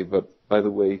easier way, but by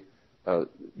the way,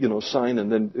 sign,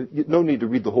 and then no need to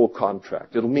read the whole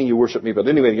contract. It'll mean you worship me, but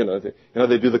anyway,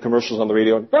 they do the commercials on the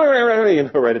radio, and,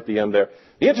 right at the end there.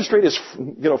 The interest rate is,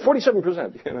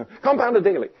 47%, compounded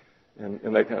daily.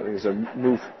 And that kind of is a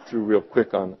move through real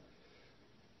quick on it.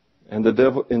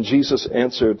 And Jesus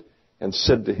answered and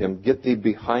said to him, get thee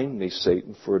behind me,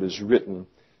 Satan, for it is written,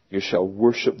 you shall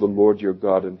worship the Lord your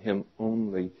God, and him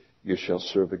only you shall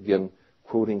serve. Again,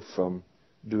 quoting from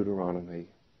Deuteronomy.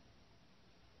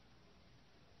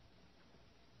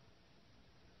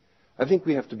 I think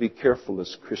we have to be careful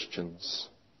as Christians,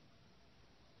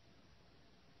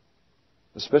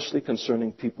 especially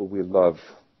concerning people we love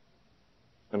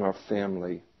and our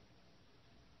family,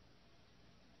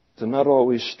 to not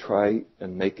always try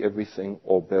and make everything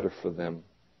all better for them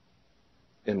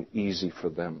and easy for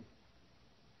them.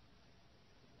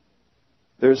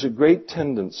 There's a great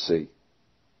tendency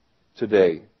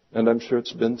today, and I'm sure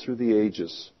it's been through the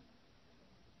ages,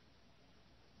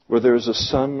 where there is a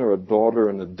son or a daughter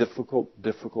in a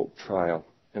difficult trial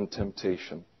and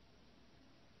temptation.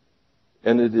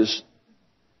 And it is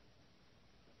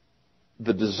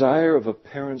the desire of a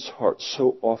parent's heart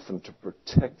so often to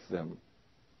protect them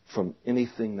from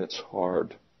anything that's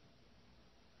hard.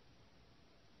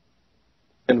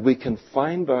 And we can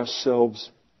find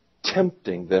ourselves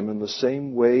tempting them in the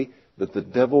same way that the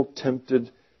devil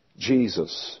tempted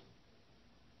Jesus.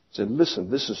 Said, listen,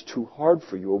 this is too hard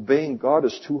for you. Obeying God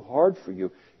is too hard for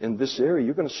you in this area.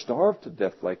 You're going to starve to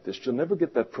death like this. You'll never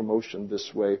get that promotion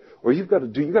this way. Or you've got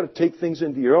to take things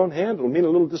into your own hand. It'll mean a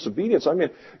little disobedience. I mean,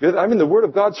 the Word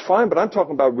of God's fine, but I'm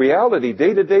talking about reality,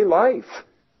 day-to-day life.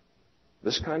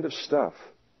 This kind of stuff.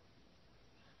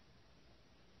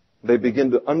 They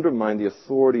begin to undermine the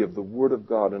authority of the Word of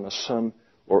God in a son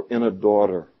or in a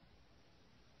daughter.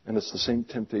 And it's the same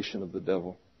temptation of the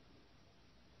devil.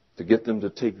 To get them to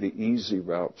take the easy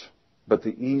route. But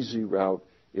the easy route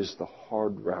is the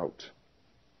hard route.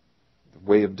 The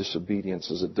way of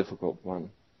disobedience is a difficult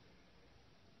one.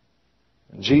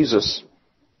 And Jesus,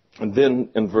 and then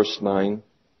in verse 9,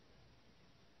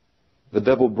 the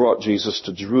devil brought Jesus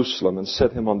to Jerusalem and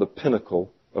set him on the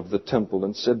pinnacle of the temple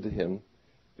and said to him,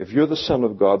 if you're the Son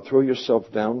of God, throw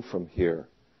yourself down from here.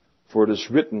 For it is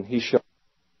written, he shall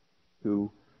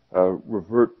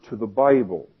revert to the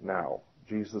Bible now.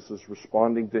 Jesus is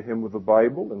responding to him with the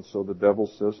Bible, and so the devil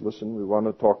says, listen, we want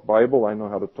to talk Bible. I know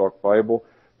how to talk Bible.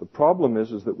 The problem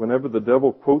is that whenever the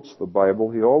devil quotes the Bible,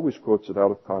 he always quotes it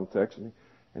out of context, and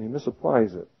he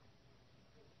misapplies it.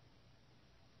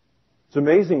 It's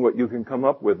amazing what you can come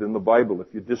up with in the Bible if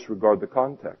you disregard the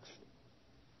context.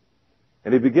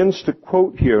 And he begins to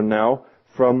quote here now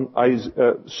from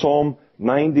Psalm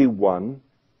 91.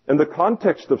 And the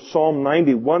context of Psalm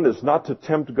 91 is not to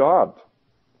tempt God.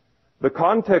 The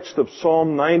context of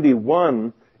Psalm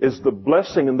 91 is the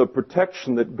blessing and the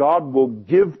protection that God will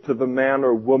give to the man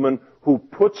or woman who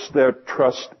puts their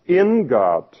trust in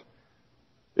God.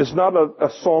 It's not a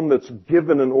psalm that's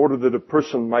given in order that a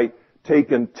person might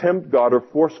take and tempt God or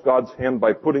force God's hand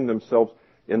by putting themselves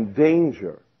in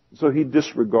danger. So he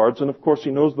disregards, and of course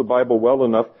he knows the Bible well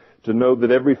enough to know that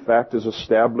every fact is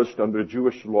established under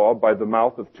Jewish law by the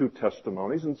mouth of two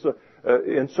testimonies. And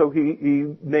so he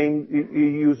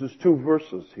uses two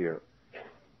verses here.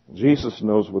 Jesus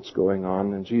knows what's going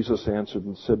on, and Jesus answered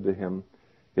and said to him,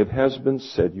 it has been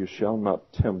said, you shall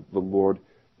not tempt the Lord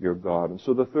your God. And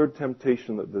so the third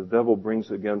temptation that the devil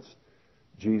brings against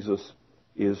Jesus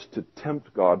is to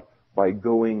tempt God by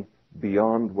going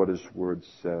beyond what his word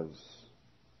says.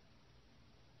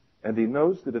 And he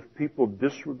knows that if people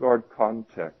disregard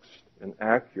context and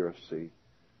accuracy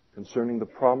concerning the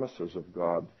promises of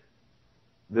God,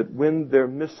 that when their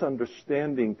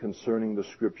misunderstanding concerning the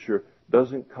Scripture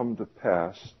doesn't come to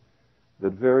pass,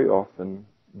 that very often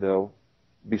they'll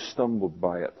be stumbled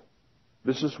by it.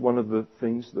 This is one of the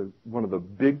things, one of the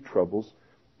big troubles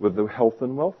with the health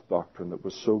and wealth doctrine that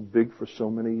was so big for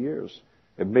so many years.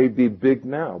 It may be big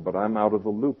now, but I'm out of the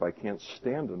loop. I can't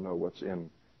stand to know what's in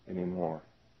anymore.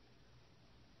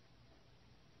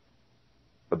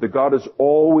 But that God is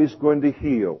always going to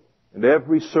heal in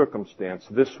every circumstance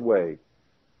this way.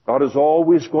 God is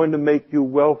always going to make you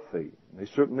wealthy. And they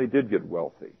certainly did get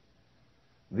wealthy.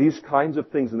 These kinds of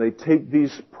things, and they take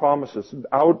these promises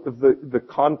out of the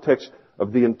context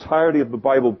of the entirety of the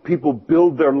Bible. People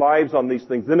build their lives on these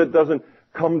things. Then it doesn't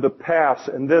come to pass,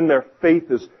 and then their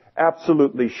faith is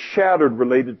absolutely shattered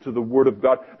related to the Word of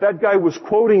God. That guy was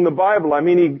quoting the Bible. I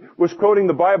mean, he was quoting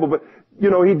the Bible, but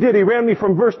he did. He ran me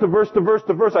from verse to verse to verse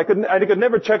to verse. I could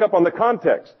never check up on the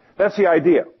context. That's the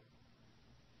idea.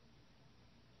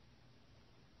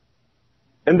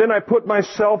 And then I put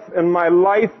myself and my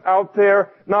life out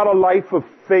there, not a life of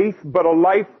faith, but a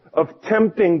life of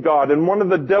tempting God. And one of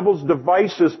the devil's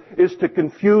devices is to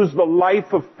confuse the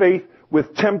life of faith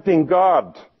with tempting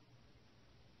God.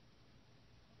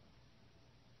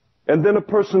 And then a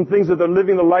person thinks that they're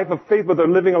living a life of faith, but they're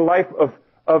living a life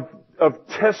of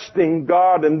testing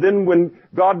God. And then when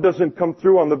God doesn't come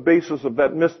through on the basis of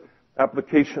that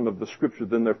misapplication of the Scripture,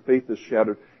 then their faith is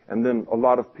shattered. And then a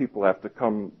lot of people have to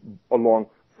come along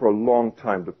for a long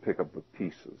time to pick up the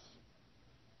pieces.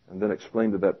 And then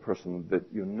explain to that person that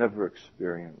you never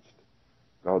experienced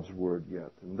God's Word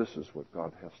yet. And this is what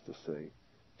God has to say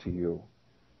to you.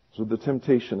 So the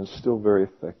temptation is still very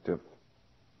effective.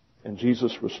 And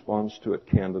Jesus responds to it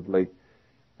candidly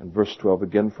in verse 12,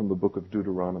 again from the book of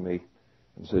Deuteronomy,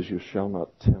 and says, you shall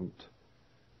not tempt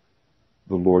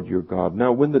the Lord your God.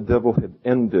 Now, when the devil had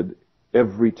ended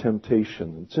every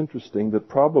temptation, it's interesting that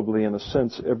probably in a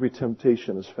sense every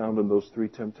temptation is found in those three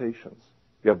temptations.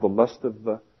 You have the lust of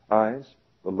the eyes,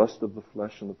 the lust of the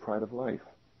flesh, and the pride of life.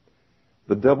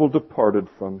 The devil departed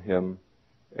from him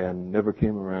and never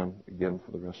came around again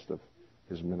for the rest of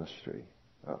his ministry.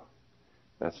 Oh,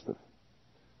 that's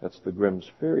the Grimm's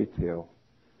fairy tale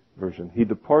version. He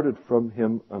departed from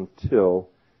him until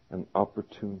an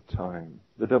opportune time.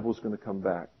 The devil's going to come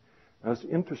back. Now it's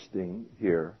interesting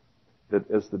here that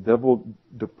as the devil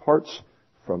departs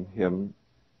from him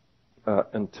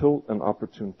until an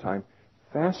opportune time,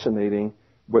 fascinating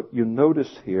what you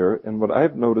notice here, and what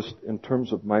I've noticed in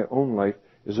terms of my own life,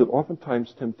 is that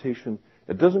oftentimes temptation,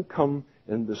 it doesn't come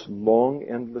in this long,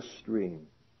 endless stream.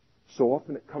 So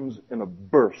often it comes in a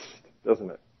burst, doesn't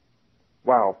it?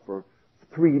 Wow, for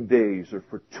 3 days or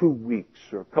for 2 weeks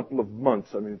or a couple of months.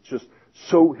 I mean, it's just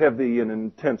so heavy and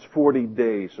intense, 40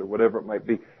 days or whatever it might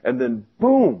be. And then,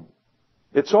 boom,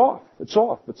 it's off. It's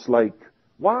off. It's like,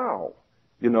 wow,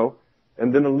 you know.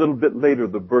 And then a little bit later,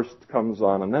 the burst comes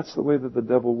on. And that's the way that the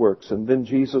devil works. And then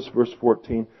Jesus, verse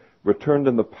 14, returned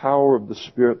in the power of the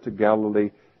Spirit to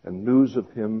Galilee, and news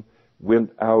of him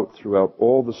went out throughout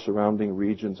all the surrounding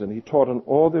regions. And he taught in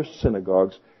all their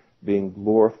synagogues, being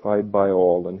glorified by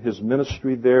all. And his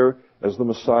ministry there as the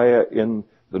Messiah in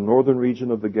the northern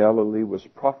region of the Galilee was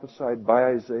prophesied by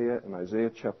Isaiah in Isaiah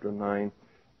chapter 9.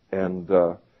 And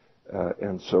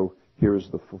so here is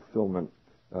the fulfillment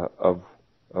of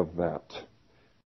that.